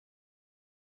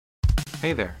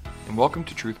Hey there, and welcome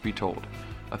to Truth Be Told,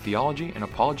 a theology and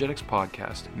apologetics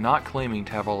podcast not claiming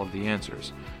to have all of the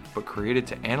answers, but created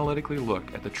to analytically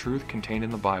look at the truth contained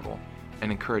in the Bible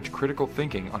and encourage critical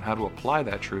thinking on how to apply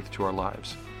that truth to our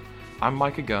lives. I'm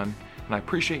Micah Gunn, and I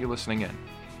appreciate you listening in.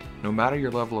 No matter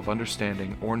your level of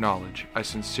understanding or knowledge, I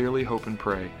sincerely hope and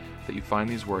pray that you find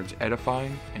these words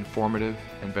edifying, informative,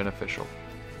 and beneficial.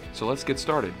 So let's get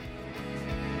started.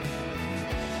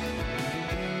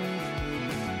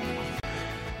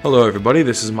 Hello everybody,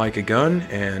 this is Micah Gunn,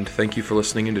 and thank you for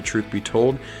listening in to Truth Be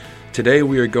Told. Today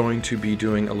we are going to be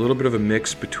doing a little bit of a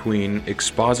mix between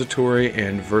expository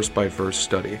and verse-by-verse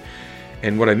study.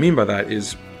 And what I mean by that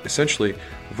is, essentially,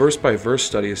 verse-by-verse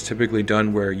study is typically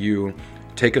done where you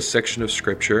take a section of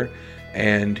scripture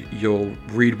and you'll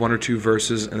read one or two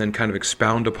verses and then kind of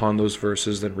expound upon those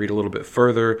verses, then read a little bit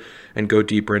further and go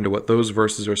deeper into what those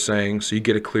verses are saying so you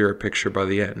get a clearer picture by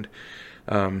the end.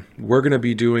 We're going to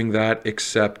be doing that,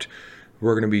 except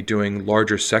we're going to be doing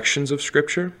larger sections of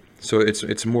scripture. So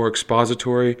it's more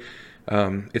expository.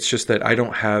 It's just that I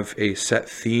don't have a set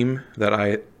theme that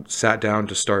I sat down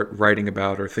to start writing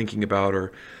about or thinking about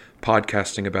or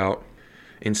podcasting about.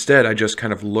 Instead, I just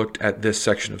kind of looked at this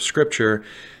section of scripture,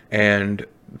 and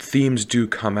themes do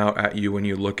come out at you when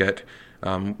you look at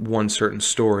one certain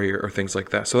story or things like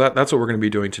that. So that's what we're going to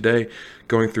be doing today,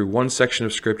 going through one section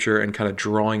of scripture and kind of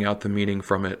drawing out the meaning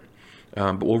from it.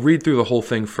 But we'll read through the whole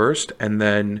thing first and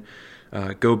then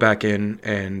go back in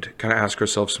and kind of ask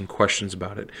ourselves some questions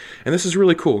about it. And this is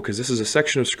really cool because this is a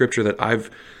section of scripture that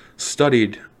I've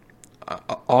studied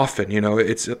often. You know,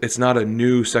 it's not a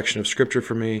new section of scripture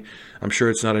for me. I'm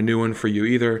sure it's not a new one for you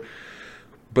either.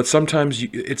 But sometimes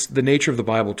it's the nature of the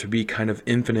Bible to be kind of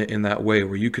infinite in that way,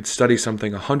 where you could study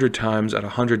something 100 times at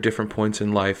 100 different points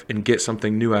in life and get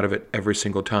something new out of it every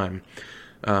single time.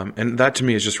 And that to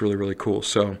me is just really, really cool.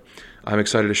 So I'm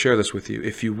excited to share this with you.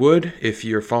 If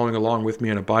you're following along with me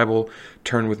in a Bible,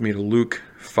 turn with me to Luke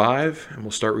 5, and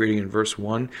we'll start reading in verse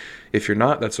 1. If you're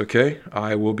not, that's okay.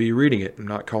 I will be reading it. I'm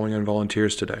not calling on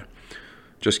volunteers today.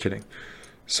 Just kidding.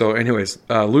 So anyways,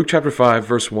 Luke chapter 5,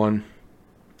 verse 1.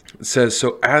 It says,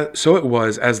 So it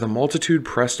was, as the multitude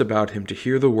pressed about him to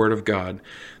hear the word of God,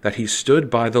 that he stood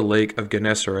by the lake of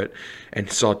Gennesaret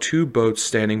and saw two boats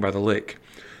standing by the lake.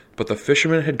 But the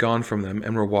fishermen had gone from them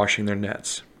and were washing their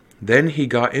nets. Then he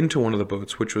got into one of the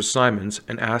boats, which was Simon's,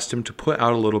 and asked him to put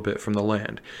out a little bit from the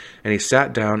land. And he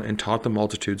sat down and taught the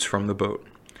multitudes from the boat.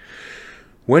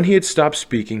 When he had stopped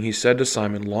speaking, he said to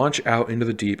Simon, Launch out into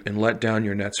the deep and let down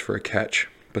your nets for a catch.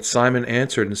 But Simon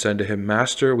answered and said to him,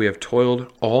 Master, we have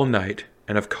toiled all night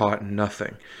and have caught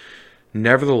nothing.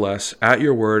 Nevertheless, at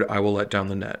your word I will let down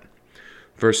the net.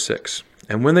 Verse 6.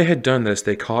 And when they had done this,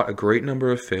 they caught a great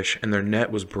number of fish, and their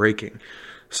net was breaking.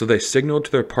 So they signaled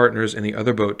to their partners in the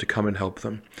other boat to come and help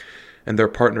them. And their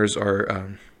partners are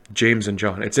James and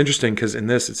John. It's interesting because in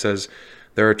this it says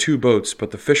there are two boats,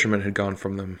 but the fishermen had gone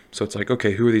from them. So it's like,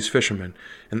 okay, who are these fishermen?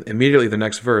 And immediately the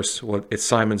next verse, well, it's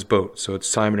Simon's boat. So it's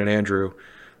Simon and Andrew,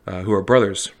 who are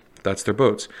brothers. That's their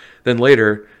boats. Then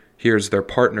later, here's their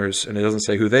partners, and it doesn't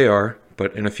say who they are,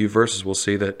 but in a few verses we'll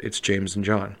see that it's James and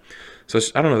John. So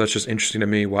I don't know, that's just interesting to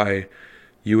me why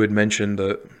you would mention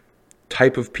the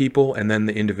type of people and then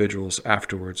the individuals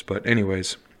afterwards. But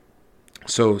anyways,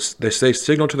 so they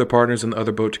signal to their partners in the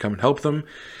other boat to come and help them,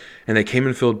 and they came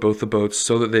and filled both the boats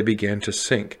so that they began to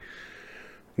sink.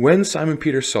 When Simon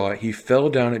Peter saw it, he fell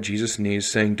down at Jesus' knees,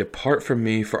 saying, Depart from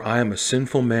me, for I am a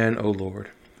sinful man, O Lord.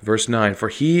 Verse 9, For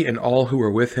he and all who were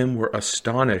with him were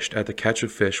astonished at the catch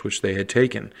of fish which they had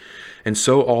taken. And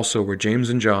so also were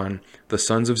James and John, the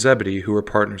sons of Zebedee, who were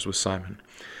partners with Simon.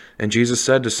 And Jesus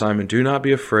said to Simon, Do not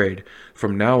be afraid.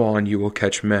 From now on you will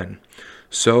catch men.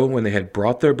 So when they had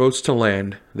brought their boats to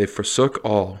land, they forsook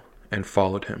all and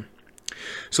followed him.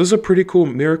 So this is a pretty cool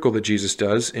miracle that Jesus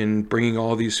does in bringing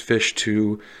all these fish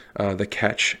to the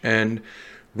catch. And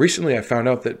recently I found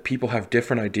out that people have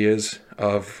different ideas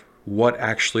of what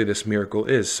actually this miracle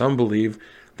is. Some believe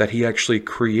that he actually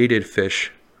created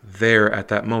fish there at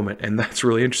that moment, and that's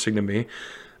really interesting to me.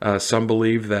 Some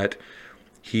believe that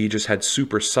he just had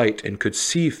super sight and could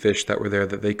see fish that were there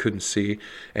that they couldn't see,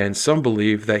 and some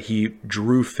believe that he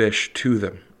drew fish to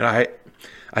them. And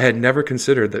I had never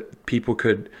considered that people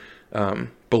could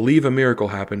believe a miracle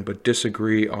happened but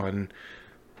disagree on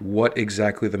what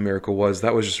exactly the miracle was.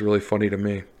 That was just really funny to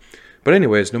me. But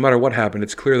anyways, no matter what happened,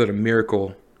 it's clear that a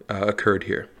miracle occurred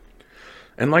here.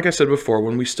 And like I said before,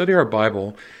 when we study our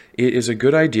Bible, it is a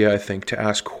good idea, I think, to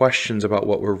ask questions about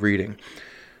what we're reading.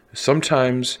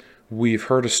 Sometimes we've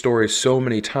heard a story so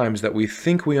many times that we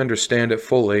think we understand it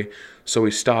fully, so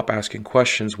we stop asking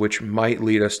questions which might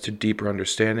lead us to deeper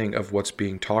understanding of what's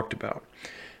being talked about.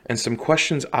 And some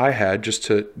questions I had, just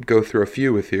to go through a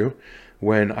few with you,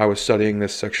 when I was studying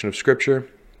this section of Scripture,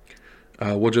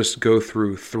 we'll just go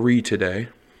through 3 today,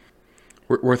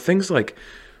 were things like,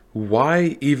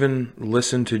 why even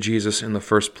listen to Jesus in the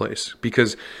first place?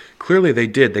 Because clearly they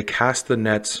did. They cast the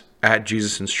nets at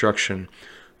Jesus' instruction,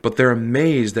 but they're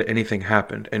amazed that anything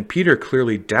happened. And Peter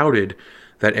clearly doubted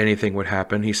that anything would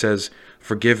happen. He says,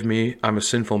 "Forgive me, I'm a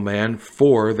sinful man,"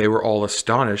 for they were all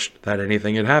astonished that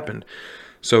anything had happened.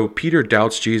 So Peter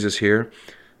doubts Jesus here.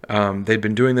 They'd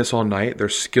been doing this all night. They're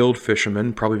skilled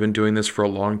fishermen, probably been doing this for a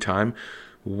long time.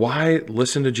 Why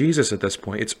listen to Jesus at this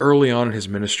point? It's early on in his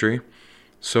ministry.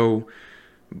 So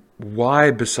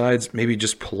why, besides maybe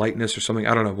just politeness or something,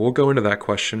 I don't know. We'll go into that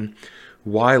question.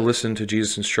 Why listen to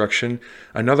Jesus' instruction?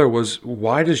 Another was,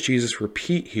 why does Jesus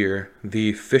repeat here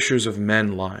the fishers of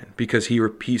men line? Because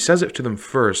he says it to them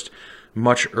first,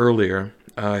 much earlier.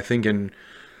 I think in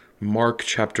Mark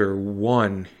chapter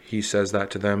 1, he says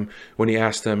that to them when he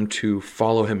asked them to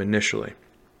follow him initially.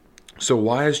 So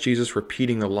why is Jesus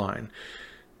repeating the line?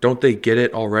 Don't they get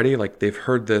it already? Like, they've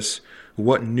heard this.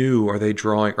 What new are they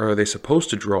drawing, or are they supposed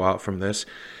to draw out from this?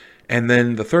 And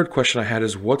then the third question I had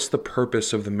is, what's the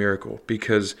purpose of the miracle?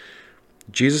 Because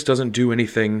Jesus doesn't do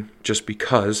anything just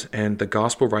because, and the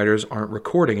gospel writers aren't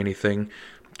recording anything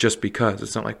just because.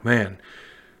 It's not like, man,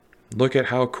 look at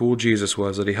how cool Jesus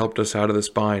was, that he helped us out of this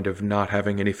bind of not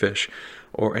having any fish.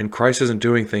 And Christ isn't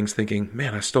doing things thinking,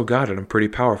 man, I still got it, I'm pretty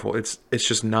powerful. It's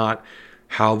just not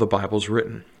how the Bible's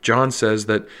written. John says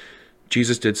that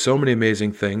Jesus did so many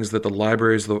amazing things that the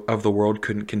libraries of the world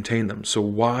couldn't contain them. So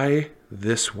why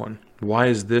this one? Why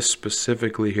is this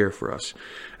specifically here for us?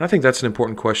 And I think that's an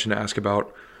important question to ask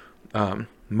about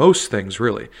most things,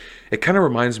 really. It kind of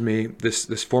reminds me,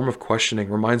 this form of questioning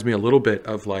reminds me a little bit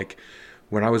of like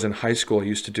when I was in high school. I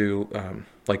used to do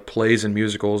like plays and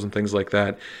musicals and things like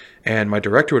that. And my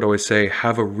director would always say,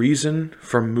 have a reason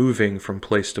for moving from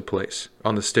place to place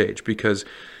on the stage, because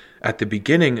at the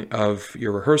beginning of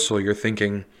your rehearsal, you're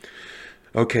thinking,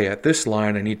 okay, at this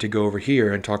line, I need to go over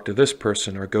here and talk to this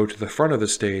person, or go to the front of the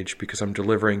stage because I'm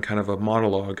delivering kind of a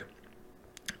monologue.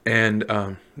 And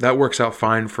that works out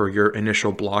fine for your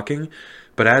initial blocking.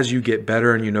 But as you get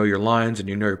better and you know your lines and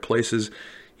you know your places,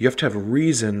 you have to have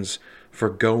reasons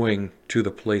for going to the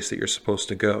place that you're supposed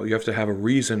to go. You have to have a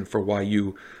reason for why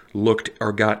you looked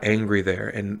or got angry there.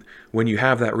 And when you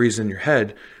have that reason in your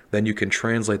head, then you can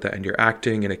translate that in your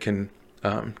acting, and it can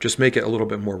just make it a little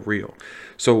bit more real.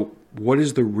 So what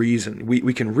is the reason?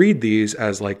 We can read these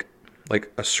as like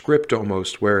a script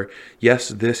almost, where yes,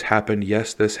 this happened,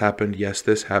 yes, this happened, yes,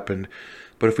 this happened.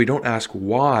 But if we don't ask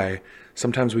why,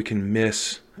 sometimes we can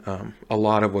miss a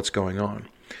lot of what's going on.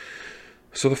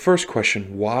 So the first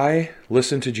question, why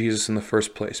listen to Jesus in the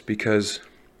first place? Because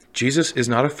Jesus is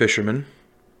not a fisherman.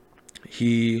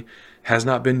 He has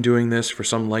not been doing this for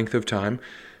some length of time.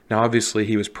 Now, obviously,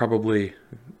 he probably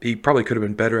could have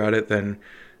been better at it than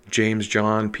James,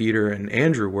 John, Peter, and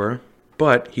Andrew were,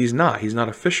 but he's not. He's not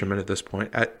a fisherman at this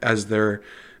point. As their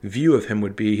view of him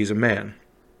would be, he's a man.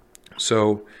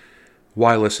 So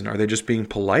why listen? Are they just being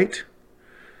polite?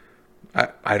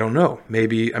 I don't know.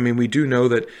 Maybe, we do know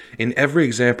that in every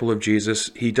example of Jesus,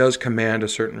 he does command a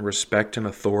certain respect and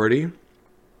authority.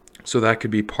 So that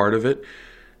could be part of it.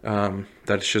 That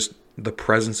it's just the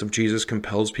presence of Jesus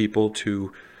compels people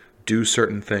to do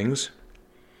certain things.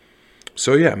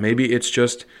 So yeah, maybe it's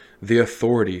just the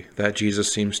authority that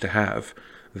Jesus seems to have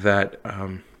that,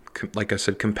 like I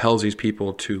said, compels these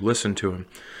people to listen to him.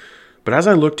 But as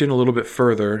I looked in a little bit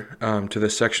further to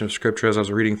this section of Scripture, as I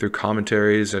was reading through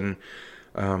commentaries, and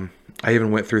I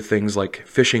even went through things like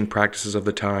fishing practices of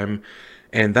the time,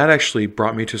 and that actually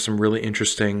brought me to some really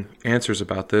interesting answers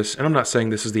about this. And I'm not saying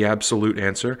this is the absolute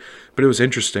answer, but it was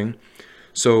interesting.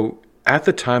 So at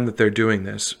the time that they're doing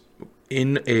this,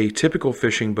 in a typical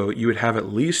fishing boat, you would have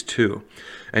at least 2,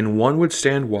 and one would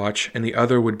stand watch, and the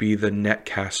other would be the net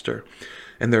caster.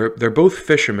 And they're both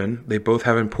fishermen. They both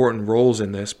have important roles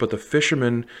in this, but the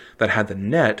fisherman that had the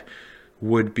net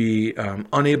would be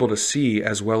unable to see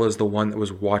as well as the one that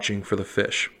was watching for the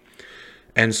fish.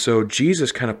 And so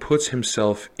Jesus kind of puts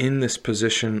himself in this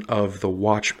position of the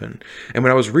watchman. And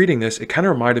when I was reading this, it kind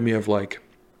of reminded me of like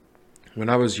when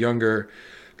I was younger,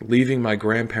 leaving my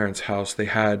grandparents' house. They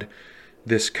had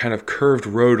this kind of curved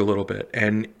road a little bit,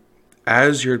 and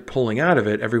as you're pulling out of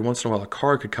it, every once in a while a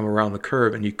car could come around the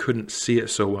curve and you couldn't see it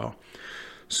so well.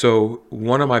 So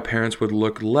one of my parents would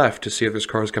look left to see if there's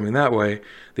cars coming that way.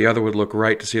 The other would look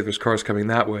right to see if there's cars coming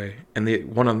that way. And the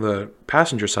one on the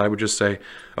passenger side would just say,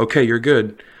 okay, you're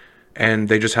good. And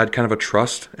they just had kind of a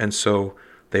trust. And so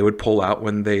they would pull out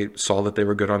when they saw that they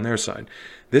were good on their side.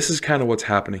 This is kind of what's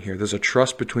happening here. There's a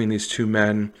trust between these two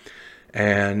men.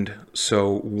 And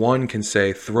so one can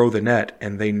say, throw the net,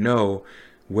 and they know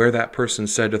where that person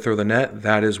said to throw the net,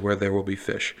 that is where there will be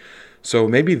fish. So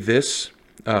maybe this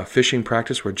fishing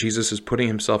practice where Jesus is putting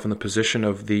himself in the position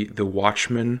of the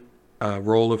watchman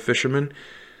role of fisherman,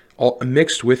 all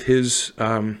mixed with his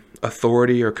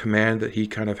authority or command that he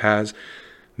kind of has,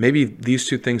 maybe these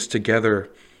two things together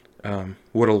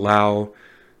would allow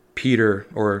Peter,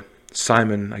 or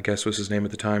Simon, I guess was his name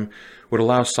at the time, would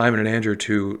allow Simon and Andrew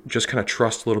to just kind of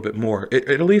trust a little bit more. It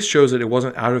at least shows that it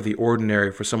wasn't out of the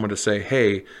ordinary for someone to say,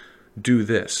 hey, do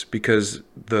this, because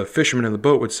the fishermen in the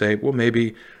boat would say, well,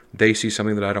 maybe they see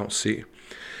something that I don't see.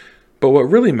 But what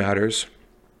really matters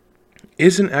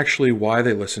isn't actually why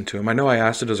they listened to him. I know I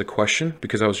asked it as a question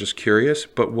because I was just curious,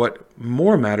 but what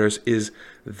more matters is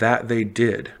that they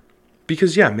did.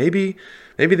 Because maybe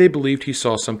they believed he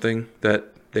saw something that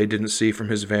they didn't see from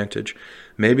his vantage.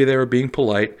 Maybe they were being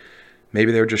polite.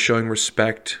 Maybe they were just showing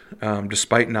respect,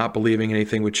 despite not believing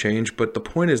anything would change. But the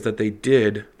point is that they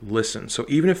did listen. So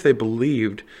even if they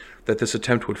believed that this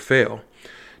attempt would fail,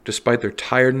 despite their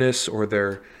tiredness or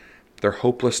their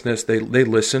hopelessness, they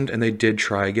listened and they did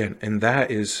try again. And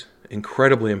that is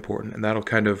incredibly important. And that'll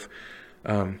kind of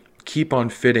keep on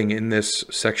fitting in this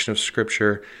section of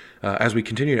Scripture as we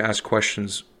continue to ask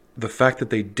questions. The fact that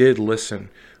they did listen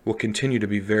will continue to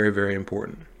be very, very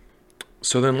important.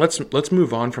 So then let's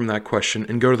move on from that question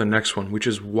and go to the next one, which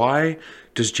is, why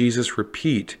does Jesus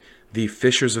repeat the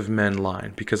fishers of men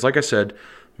line? Because like I said,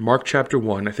 Mark chapter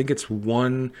 1, I think it's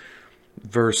 1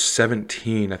 verse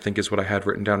 17, I think is what I had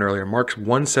written down earlier. Mark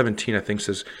 1:17, I think,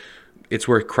 says it's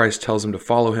where Christ tells them to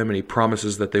follow him and he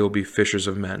promises that they will be fishers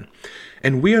of men.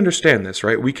 And we understand this,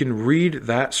 right? We can read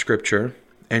that scripture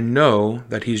and know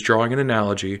that he's drawing an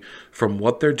analogy from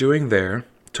what they're doing there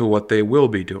to what they will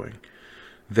be doing.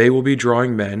 They will be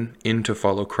drawing men in to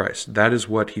follow Christ. That is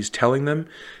what he's telling them,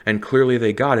 and clearly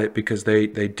they got it because they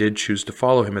did choose to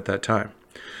follow him at that time.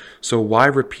 So why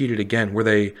repeat it again? Were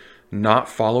they not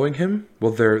following him?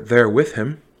 Well, they're there with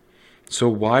him. So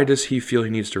why does he feel he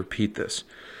needs to repeat this?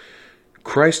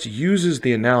 Christ uses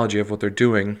the analogy of what they're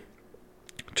doing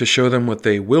to show them what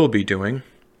they will be doing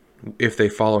if they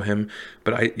follow him.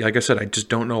 But like I said, I just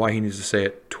don't know why he needs to say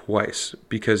it twice,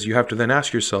 because you have to then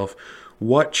ask yourself,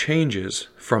 what changes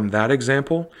from that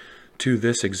example to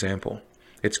this example?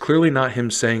 It's clearly not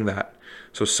him saying that.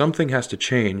 So something has to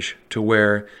change to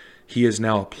where he is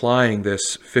now applying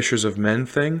this fishers of men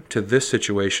thing to this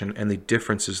situation, and the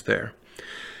difference is there.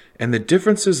 And the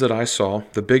differences that I saw,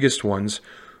 the biggest ones,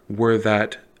 were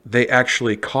that they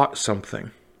actually caught something.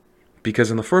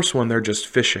 Because in the first one, they're just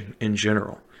fishing in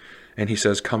general. And he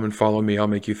says, come and follow me, I'll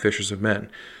make you fishers of men.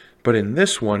 But in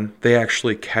this one, they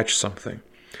actually catch something.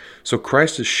 So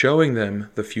Christ is showing them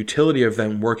the futility of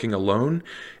them working alone,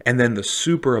 and then the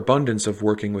superabundance of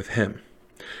working with him.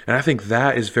 And I think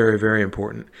that is very, very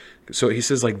important. So he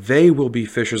says, like, they will be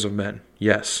fishers of men.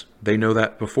 Yes, they know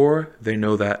that before, they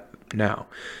know that now.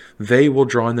 They will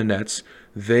draw in the nets,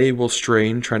 they will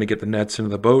strain trying to get the nets into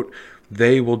the boat,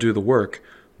 they will do the work,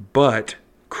 but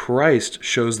Christ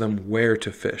shows them where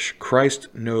to fish. Christ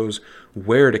knows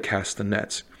where to cast the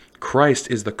nets. Christ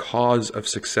is the cause of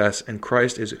success, and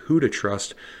Christ is who to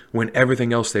trust when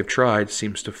everything else they've tried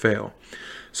seems to fail.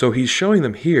 So he's showing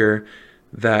them here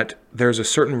that there's a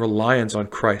certain reliance on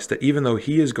Christ, that even though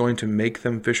he is going to make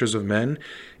them fishers of men,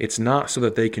 it's not so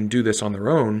that they can do this on their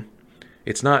own.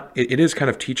 It is kind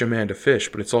of teach a man to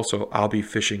fish, but it's also, I'll be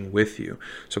fishing with you.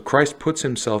 So Christ puts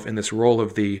himself in this role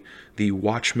of the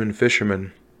watchman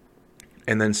fisherman,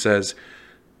 and then says,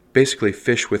 basically,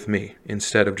 fish with me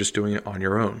instead of just doing it on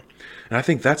your own. And I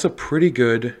think that's a pretty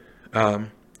good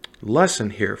lesson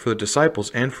here for the disciples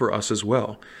and for us as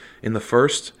well. In the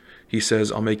first, he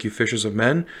says, I'll make you fishers of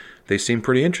men. They seem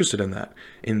pretty interested in that.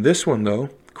 In this one, though,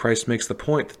 Christ makes the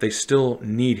point that they still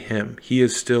need him. He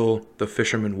is still the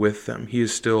fisherman with them. He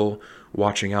is still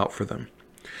watching out for them.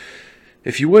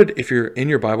 If you would, if you're in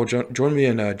your Bible, join me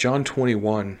in John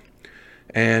 21,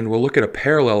 and we'll look at a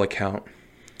parallel account.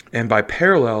 And by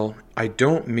parallel, I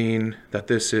don't mean that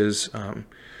this is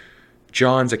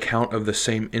John's account of the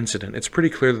same incident. It's pretty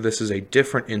clear that this is a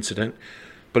different incident,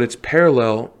 but it's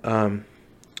parallel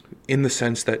in the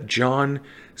sense that John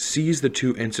sees the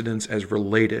two incidents as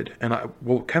related. And I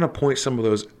will kind of point some of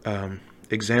those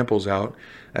examples out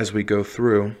as we go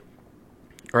through,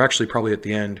 or actually probably at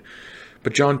the end.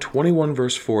 But John 21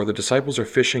 verse 4, the disciples are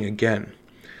fishing again.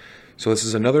 So this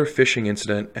is another fishing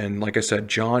incident, and like I said,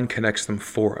 John connects them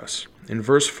for us. In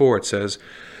verse 4 it says,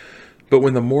 "But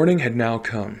when the morning had now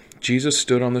come, Jesus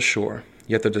stood on the shore,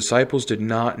 yet the disciples did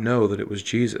not know that it was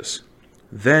Jesus.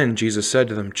 Then Jesus said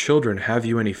to them, 'Children, have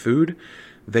you any food?'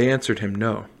 They answered him,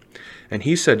 'No.' And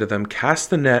he said to them, 'Cast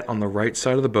the net on the right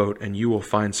side of the boat, and you will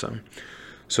find some.'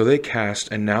 So they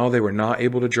cast, and now they were not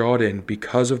able to draw it in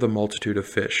because of the multitude of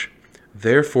fish.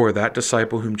 Therefore that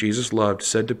disciple whom Jesus loved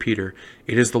said to Peter,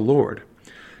 'It is the Lord.'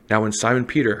 Now when Simon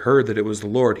Peter heard that it was the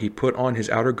Lord, he put on his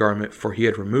outer garment, for he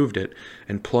had removed it,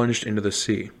 and plunged into the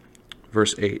sea."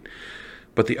 Verse 8,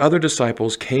 "But the other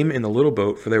disciples came in the little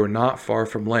boat, for they were not far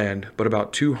from land, but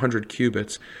about 200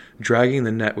 cubits, dragging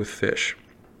the net with fish.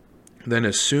 Then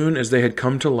as soon as they had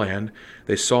come to land,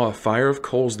 they saw a fire of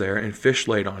coals there, and fish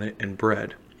laid on it, and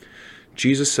bread.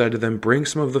 Jesus said to them, 'Bring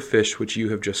some of the fish which you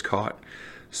have just caught.'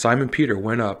 Simon Peter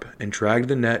went up and dragged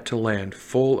the net to land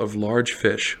full of large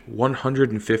fish,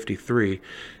 153,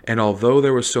 and although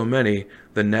there were so many,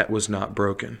 the net was not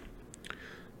broken."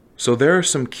 So there are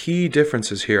some key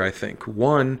differences here, I think.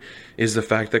 One is the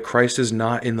fact that Christ is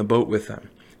not in the boat with them.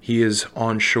 He is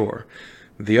on shore.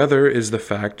 The other is the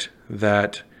fact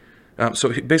that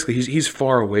he's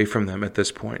far away from them at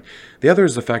this point. The other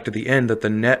is the fact at the end that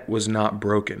the net was not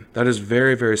broken. That is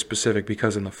very, very specific,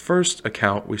 because in the first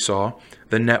account we saw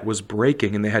the net was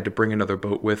breaking and they had to bring another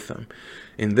boat with them.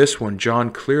 In this one, John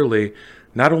clearly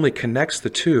not only connects the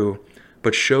two,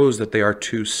 but shows that they are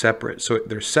two separate. So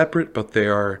they're separate, but they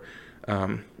are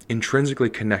intrinsically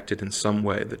connected in some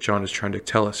way that John is trying to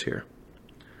tell us here.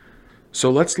 So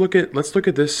let's look at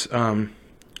this.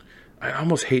 I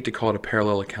almost hate to call it a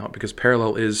parallel account because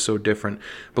parallel is so different.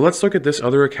 But let's look at this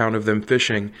other account of them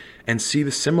fishing and see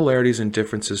the similarities and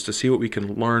differences to see what we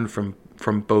can learn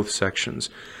from both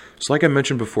sections. So like I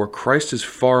mentioned before, Christ is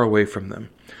far away from them.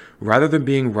 Rather than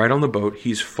being right on the boat,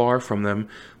 he's far from them,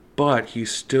 but he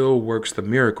still works the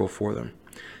miracle for them.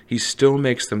 He still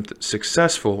makes them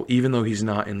successful even though he's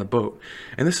not in the boat.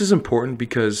 And this is important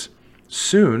because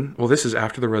soon, this is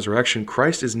after the resurrection,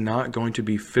 Christ is not going to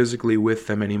be physically with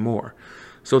them anymore.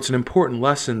 So it's an important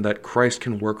lesson that Christ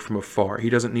can work from afar. He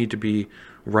doesn't need to be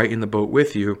right in the boat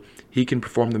with you. He can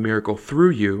perform the miracle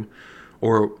through you,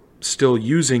 or still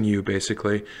using you,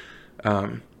 basically,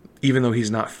 even though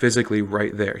he's not physically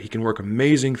right there. He can work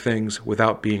amazing things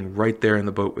without being right there in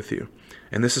the boat with you.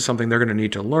 And this is something they're going to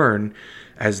need to learn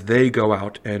as they go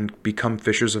out and become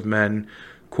fishers of men,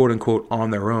 quote unquote,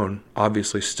 on their own,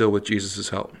 obviously still with Jesus'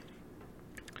 help.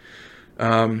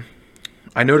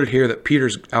 I noted here that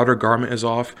Peter's outer garment is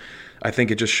off. I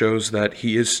think it just shows that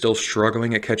he is still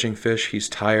struggling at catching fish. He's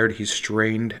tired, he's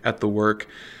strained at the work.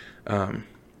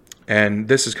 And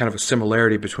this is kind of a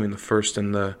similarity between the first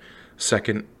and the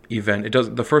second event.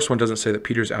 The first one doesn't say that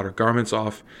Peter's outer garment's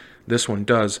off. This one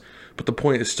does. But the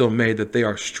point is still made that they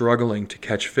are struggling to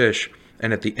catch fish.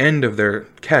 And at the end of their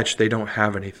catch, they don't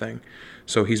have anything.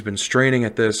 So he's been straining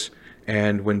at this,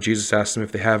 and when Jesus asks them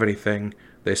if they have anything,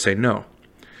 they say no.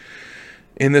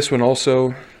 In this one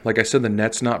also, like I said, the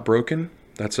net's not broken.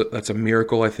 That's a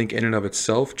miracle, I think, in and of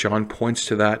itself. John points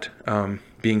to that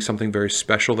being something very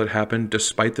special that happened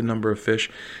despite the number of fish.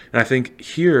 And I think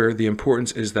here the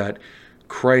importance is that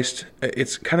Christ,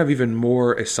 it's kind of even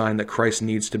more a sign that Christ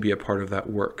needs to be a part of that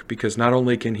work, because not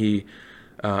only can he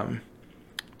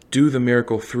do the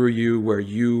miracle through you where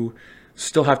you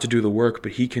still have to do the work,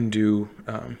 but he can do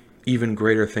even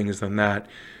greater things than that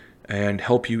and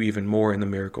help you even more in the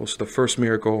miracle. So the first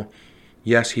miracle,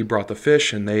 yes, he brought the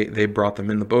fish and they brought them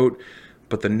in the boat,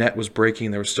 but the net was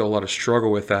breaking. There was still a lot of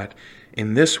struggle with that.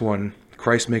 In this one,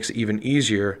 Christ makes it even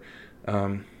easier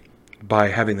by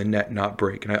having the net not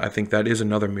break. And I think that is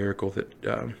another miracle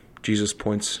that Jesus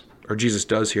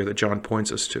does here that John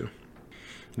points us to.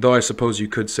 Though I suppose you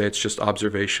could say it's just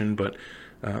observation, but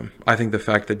I think the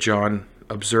fact that John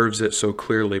observes it so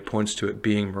clearly points to it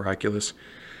being miraculous.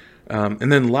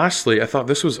 And then lastly, I thought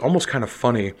this was almost kind of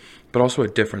funny, but also a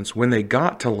difference. When they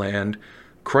got to land,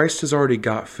 Christ has already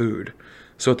got food.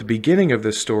 So at the beginning of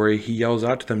this story, he yells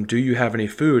out to them, "Do you have any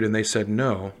food?" And they said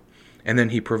no. And then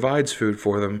he provides food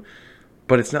for them,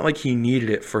 but it's not like he needed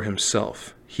it for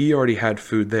himself. He already had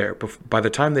food there. By the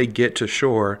time they get to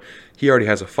shore, he already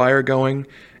has a fire going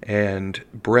and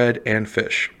bread and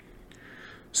fish.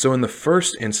 So in the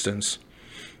first instance,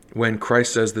 when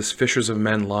Christ says this fishers of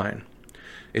men line,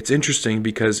 it's interesting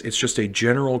because it's just a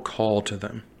general call to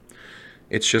them.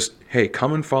 It's just, hey,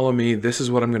 come and follow me. This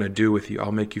is what I'm going to do with you.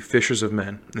 I'll make you fishers of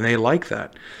men. And they like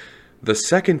that. The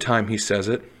second time he says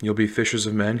it, you'll be fishers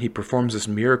of men, he performs this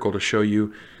miracle to show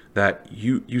you that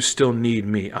you still need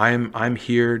me. I'm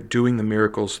here doing the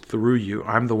miracles through you.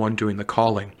 I'm the one doing the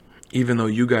calling, even though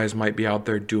you guys might be out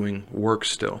there doing work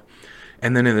still.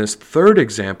 And then in this third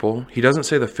example, he doesn't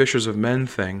say the fishers of men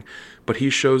thing, but he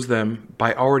shows them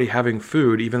by already having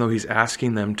food, even though he's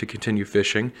asking them to continue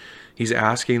fishing. He's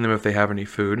asking them if they have any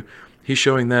food. He's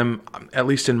showing them, at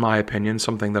least in my opinion,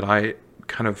 something that I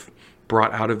kind of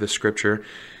brought out of this scripture,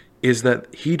 is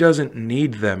that he doesn't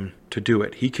need them to do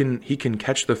it. He can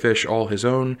catch the fish all his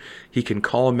own. He can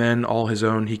call men all his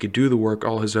own. He could do the work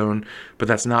all his own, but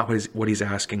that's not what he's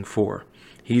asking for.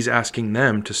 He's asking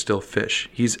them to still fish.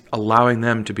 He's allowing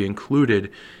them to be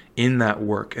included in that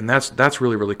work. And that's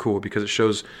really, really cool, because it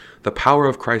shows the power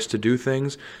of Christ to do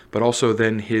things, but also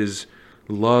then his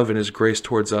love and his grace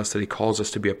towards us, that he calls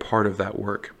us to be a part of that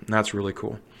work. And that's really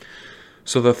cool.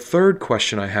 So the third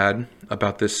question I had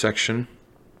about this section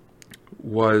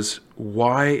was,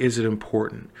 why is it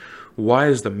important? Why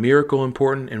is the miracle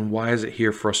important, and why is it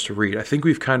here for us to read? I think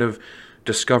we've kind of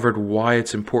discovered why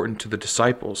it's important to the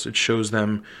disciples. It shows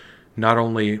them not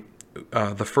only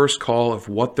the first call of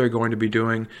what they're going to be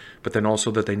doing, but then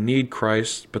also that they need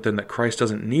Christ, but then that Christ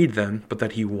doesn't need them, but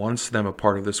that he wants them a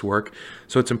part of this work.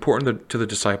 So it's important to the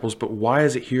disciples, but why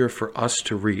is it here for us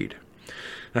to read?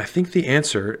 And I think the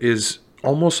answer is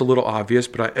almost a little obvious,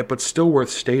 but still worth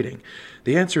stating.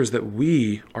 The answer is that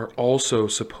we are also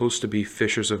supposed to be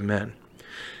fishers of men.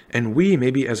 And we,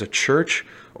 maybe as a church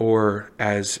or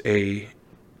as an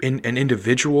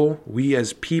individual, we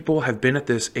as people have been at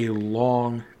this a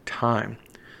long time.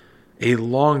 A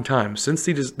long time. Since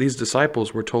these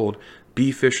disciples were told,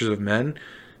 be fishers of men,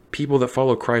 people that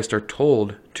follow Christ are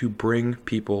told to bring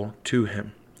people to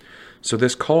him. So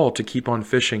this call to keep on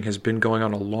fishing has been going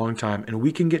on a long time, and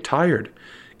we can get tired.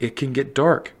 It can get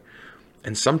dark.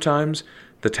 And sometimes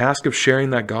the task of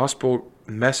sharing that gospel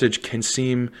message can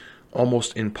seem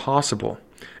almost impossible.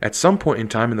 At some point in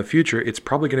time in the future, it's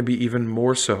probably going to be even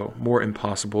more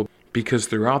impossible, because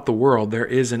throughout the world there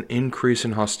is an increase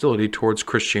in hostility towards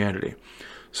Christianity.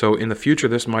 So in the future,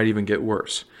 this might even get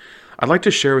worse. I'd like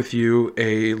to share with you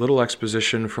a little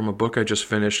exposition from a book I just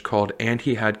finished called "And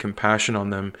He Had Compassion on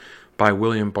Them" by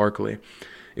William Barclay.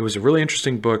 It was a really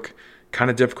interesting book, kind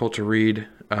of difficult to read,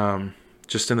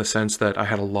 just in the sense that I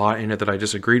had a lot in it that I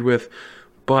disagreed with,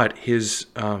 but his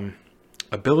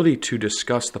ability to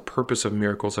discuss the purpose of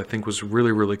miracles, I think, was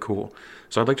really, really cool.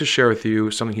 So I'd like to share with you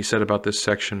something he said about this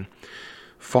section.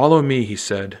 "Follow me," he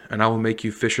said, "and I will make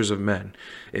you fishers of men."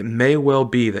 It may well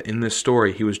be that in this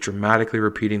story he was dramatically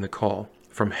repeating the call,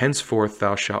 "From henceforth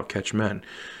thou shalt catch men."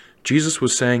 Jesus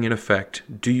was saying, in effect,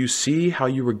 do you see how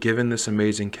you were given this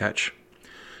amazing catch?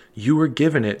 You were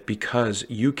given it because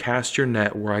you cast your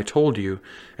net where I told you,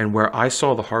 and where I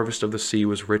saw the harvest of the sea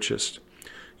was richest.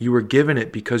 You were given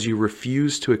it because you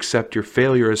refused to accept your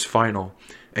failure as final,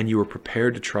 and you were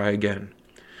prepared to try again.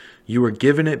 You were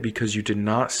given it because you did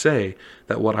not say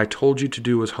that what I told you to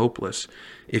do was hopeless.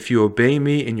 If you obey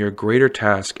me in your greater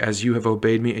task as you have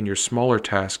obeyed me in your smaller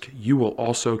task, you will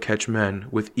also catch men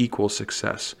with equal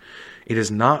success. It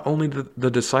is not only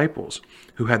the disciples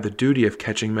who had the duty of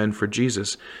catching men for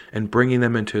Jesus and bringing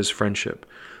them into his friendship.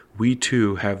 We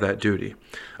too have that duty.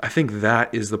 I think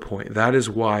that is the point. That is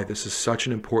why this is such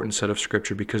an important set of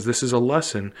scripture, because this is a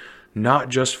lesson not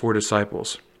just for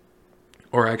disciples,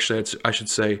 or actually I should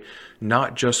say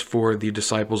not just for the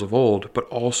disciples of old, but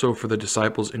also for the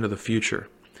disciples into the future.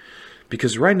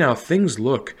 Because right now things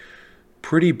look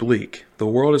pretty bleak. The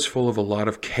world is full of a lot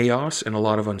of chaos and a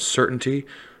lot of uncertainty.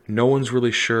 No one's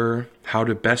really sure how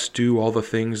to best do all the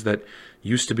things that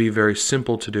used to be very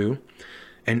simple to do.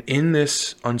 And in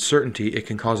this uncertainty, it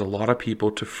can cause a lot of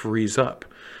people to freeze up.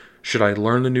 Should I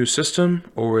learn the new system,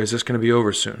 or is this going to be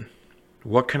over soon?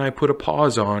 What can I put a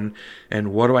pause on,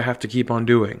 and what do I have to keep on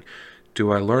doing?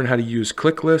 Do I learn how to use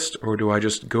ClickList, or do I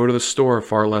just go to the store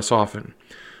far less often?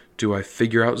 Do I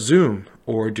figure out Zoom,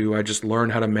 or do I just learn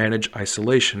how to manage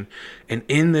isolation? And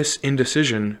in this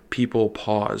indecision, people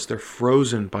pause. They're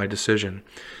frozen by decision.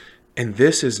 And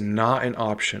this is not an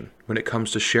option when it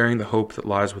comes to sharing the hope that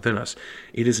lies within us.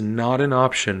 It is not an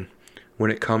option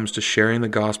when it comes to sharing the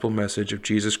gospel message of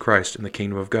Jesus Christ and the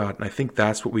kingdom of God. And I think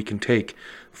that's what we can take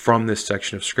from this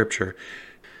section of scripture.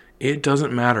 It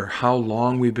doesn't matter how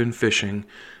long we've been fishing,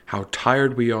 how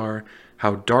tired we are,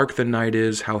 how dark the night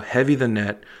is, how heavy the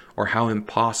net, or how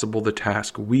impossible the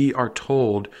task. We are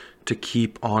told to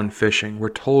keep on fishing. We're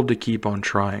told to keep on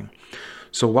trying.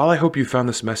 So while I hope you found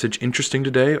this message interesting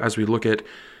today, as we look at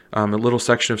a little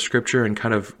section of scripture and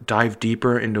kind of dive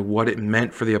deeper into what it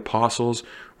meant for the apostles,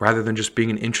 rather than just being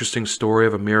an interesting story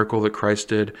of a miracle that Christ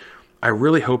did, I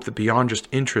really hope that beyond just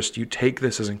interest, you take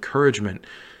this as encouragement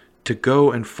to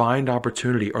go and find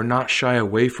opportunity or not shy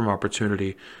away from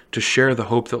opportunity to share the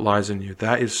hope that lies in you.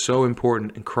 That is so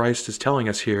important. And Christ is telling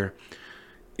us here,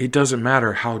 it doesn't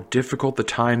matter how difficult the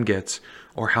time gets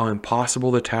or how impossible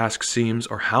the task seems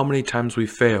or how many times we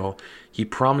fail. He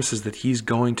promises that he's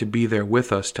going to be there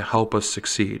with us to help us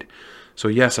succeed. So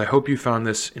yes, I hope you found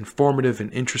this informative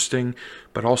and interesting,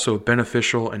 but also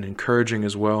beneficial and encouraging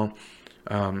as well.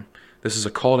 This is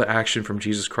a call to action from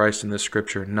Jesus Christ in this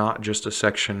scripture, not just a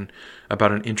section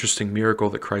about an interesting miracle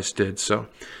that Christ did. So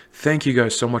thank you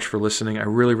guys so much for listening. I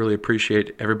really, really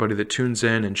appreciate everybody that tunes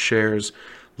in and shares,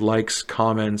 likes,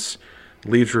 comments,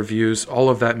 leaves reviews. All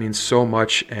of that means so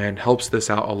much and helps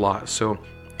this out a lot. So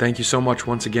thank you so much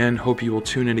once again. Hope you will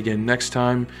tune in again next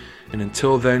time. And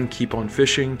until then, keep on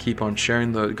fishing, keep on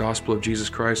sharing the gospel of Jesus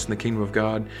Christ and the kingdom of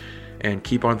God, and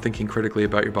keep on thinking critically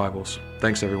about your Bibles.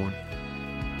 Thanks, everyone.